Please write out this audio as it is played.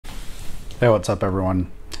Hey, what's up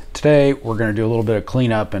everyone? Today we're going to do a little bit of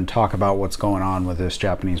cleanup and talk about what's going on with this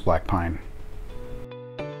Japanese black pine.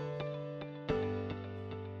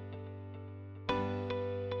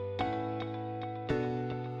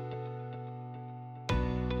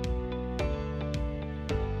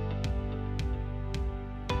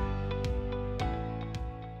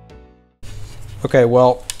 Okay,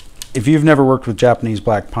 well, if you've never worked with Japanese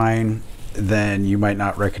black pine, then you might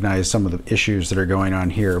not recognize some of the issues that are going on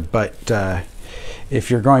here. But if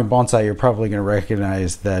you're growing bonsai, you're probably going to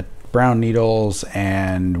recognize that brown needles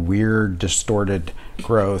and weird distorted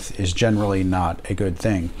growth is generally not a good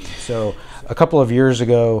thing. So a couple of years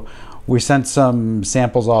ago, we sent some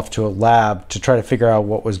samples off to a lab to try to figure out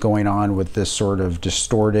what was going on with this sort of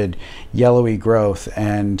distorted yellowy growth.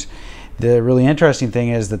 And the really interesting thing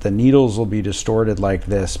is that the needles will be distorted like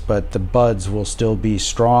this, but the buds will still be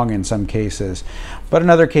strong in some cases. But in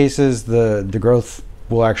other cases, the growth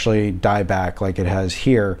will actually die back like it has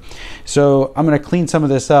here. So I'm going to clean some of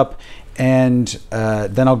this up, and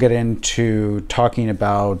then I'll get into talking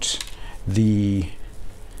about the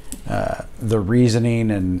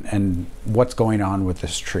reasoning and what's going on with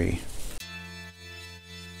this tree.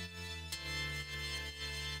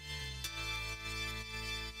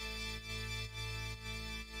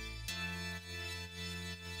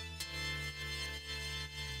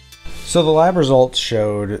 So the lab results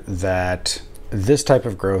showed that this type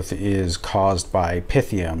of growth is caused by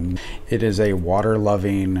Pythium. It is a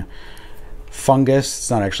water-loving fungus.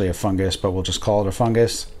 It's not actually a fungus, but we'll just call it a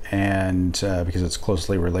fungus, and because it's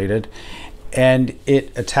closely related. And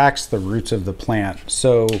it attacks the roots of the plant.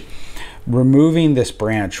 So removing this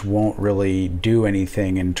branch won't really do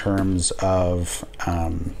anything in terms of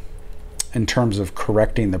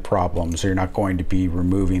correcting the problem. So you're not going to be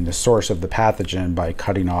removing the source of the pathogen by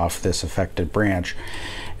cutting off this affected branch.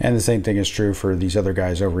 And the same thing is true for these other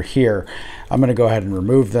guys over here. I'm going to go ahead and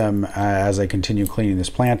remove them as I continue cleaning this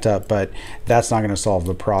plant up, but that's not going to solve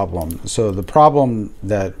the problem. So the problem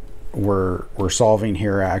that we're solving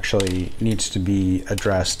here actually needs to be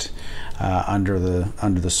addressed under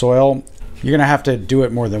the soil. You're going to have to do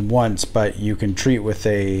it more than once, but you can treat with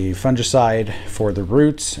a fungicide for the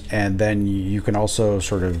roots, and then you can also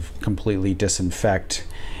sort of completely disinfect.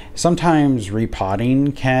 Sometimes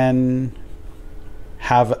repotting can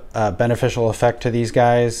have a beneficial effect to these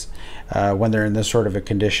guys when they're in this sort of a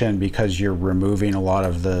condition, because you're removing a lot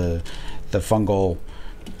of the fungal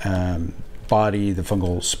body, the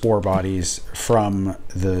fungal spore bodies from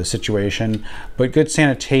the situation. But good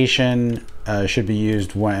sanitation should be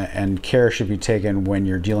used and care should be taken when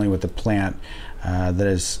you're dealing with a plant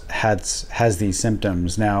that has these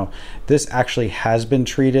symptoms. Now, this actually has been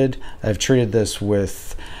treated. I've treated this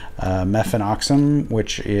with Mefenoxam,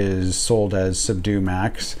 which is sold as Subdue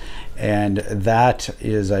Maxx, and that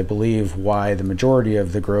is, I believe, why the majority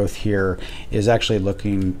of the growth here is actually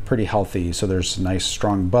looking pretty healthy. So there's nice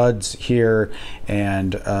strong buds here,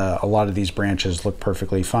 and a lot of these branches look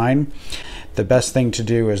perfectly fine. The best thing to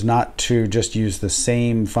do is not to just use the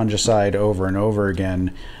same fungicide over and over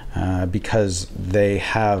again, because they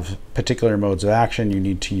have particular modes of action. You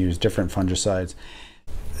need to use different fungicides.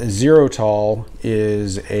 Xerotol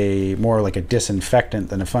is more like a disinfectant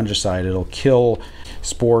than a fungicide. It'll kill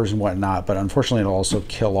spores and whatnot, but unfortunately it'll also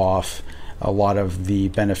kill off a lot of the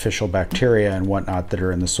beneficial bacteria and whatnot that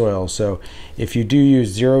are in the soil. So if you do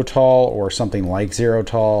use Xerotol or something like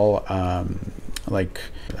Xerotol, like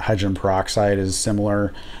hydrogen peroxide is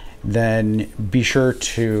similar, then be sure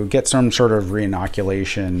to get some sort of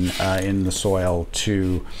reinoculation in the soil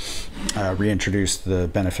to reintroduce the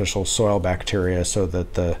beneficial soil bacteria, so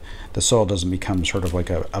that the soil doesn't become sort of like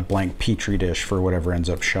a blank petri dish for whatever ends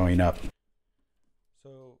up showing up.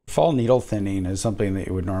 So fall needle thinning is something that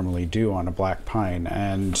you would normally do on a black pine,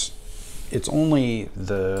 and it's only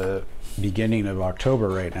the beginning of October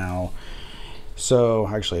right now. So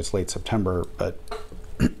actually it's late September, but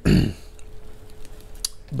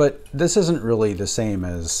but this isn't really the same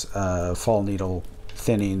as fall needle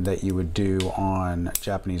thinning that you would do on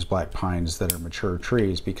Japanese black pines that are mature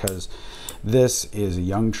trees, because this is a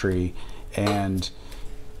young tree, and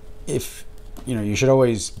if you should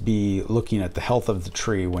always be looking at the health of the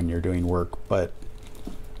tree when you're doing work. But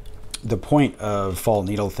the point of fall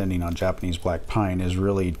needle thinning on Japanese black pine is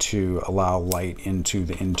really to allow light into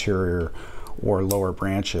the interior or lower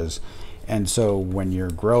branches. And so when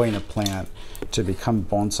you're growing a plant to become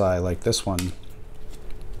bonsai like this one,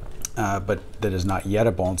 but that is not yet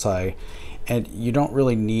a bonsai, and you don't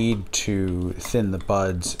really need to thin the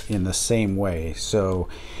buds in the same way. So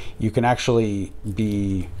you can actually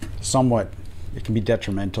be it can be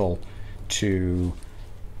detrimental to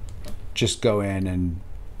just go in and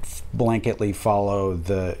blanketly follow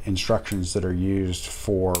the instructions that are used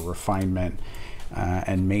for refinement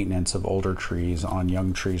and maintenance of older trees on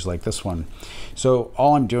young trees like this one. So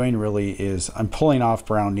all I'm doing really is I'm pulling off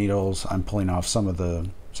brown needles, I'm pulling off some of the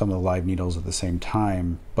live needles at the same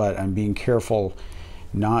time, but I'm being careful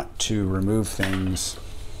not to remove things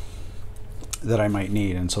that I might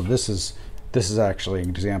need. And so this is actually an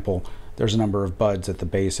example. There's a number of buds at the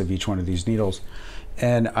base of each one of these needles,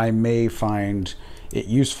 and I may find it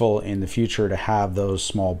useful in the future to have those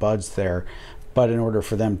small buds there, but in order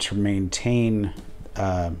for them to maintain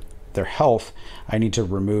their health, I need to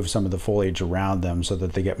remove some of the foliage around them so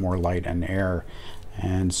that they get more light and air.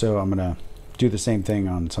 And so I'm going to do the same thing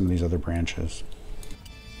on some of these other branches.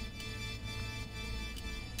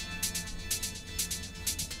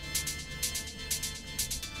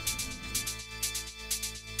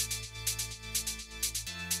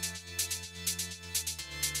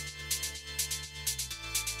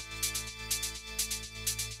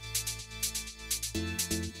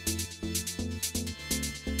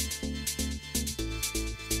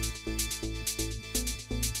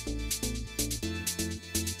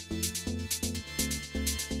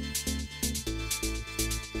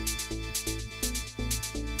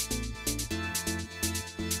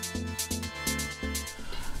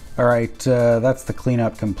 All right, that's the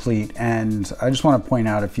cleanup complete, and I just want to point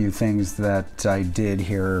out a few things that I did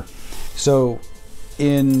here. So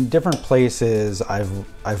in different places,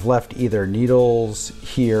 I've left either needles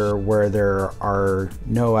here where there are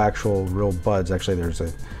no actual real buds. Actually,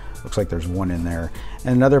 looks like there's one in there.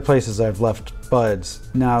 And in other places I've left buds.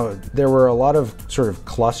 Now, there were a lot of sort of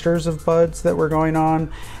clusters of buds that were going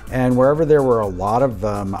on, and wherever there were a lot of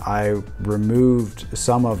them, I removed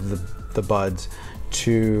some of the buds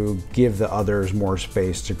to give the others more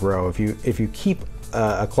space to grow. If you keep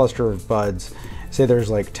a cluster of buds, say there's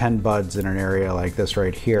like 10 buds in an area like this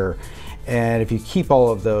right here, and if you keep all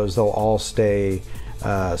of those, they'll all stay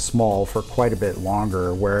small for quite a bit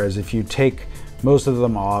longer. Whereas if you take most of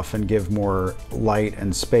them off and give more light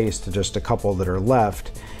and space to just a couple that are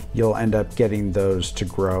left, you'll end up getting those to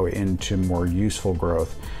grow into more useful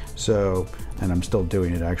growth. So, and I'm still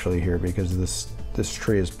doing it actually here because this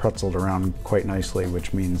tree is pretzeled around quite nicely,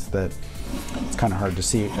 which means that it's kind of hard to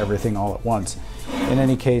see everything all at once. In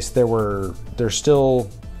any case, there's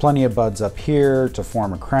still plenty of buds up here to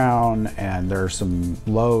form a crown, and there's some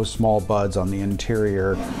low small buds on the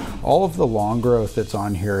interior. All of the long growth that's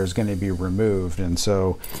on here is going to be removed, and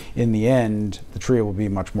so in the end the tree will be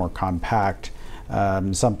much more compact,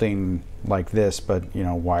 something like this, but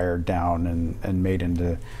wired down and made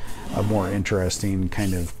into a more interesting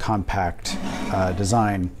kind of compact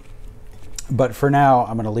design. But for now,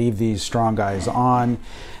 I'm going to leave these strong guys on.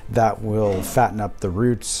 That will fatten up the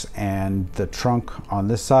roots and the trunk on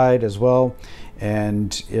this side as well.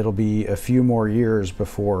 And it'll be a few more years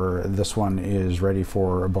before this one is ready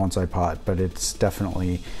for a bonsai pot, but it's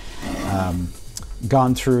definitely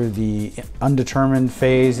gone through the undetermined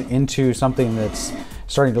phase into something that's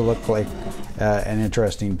starting to look like an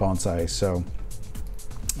interesting bonsai. So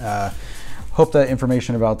hope that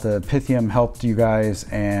information about the Pythium helped you guys,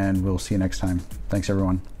 and we'll see you next time. Thanks,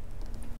 everyone.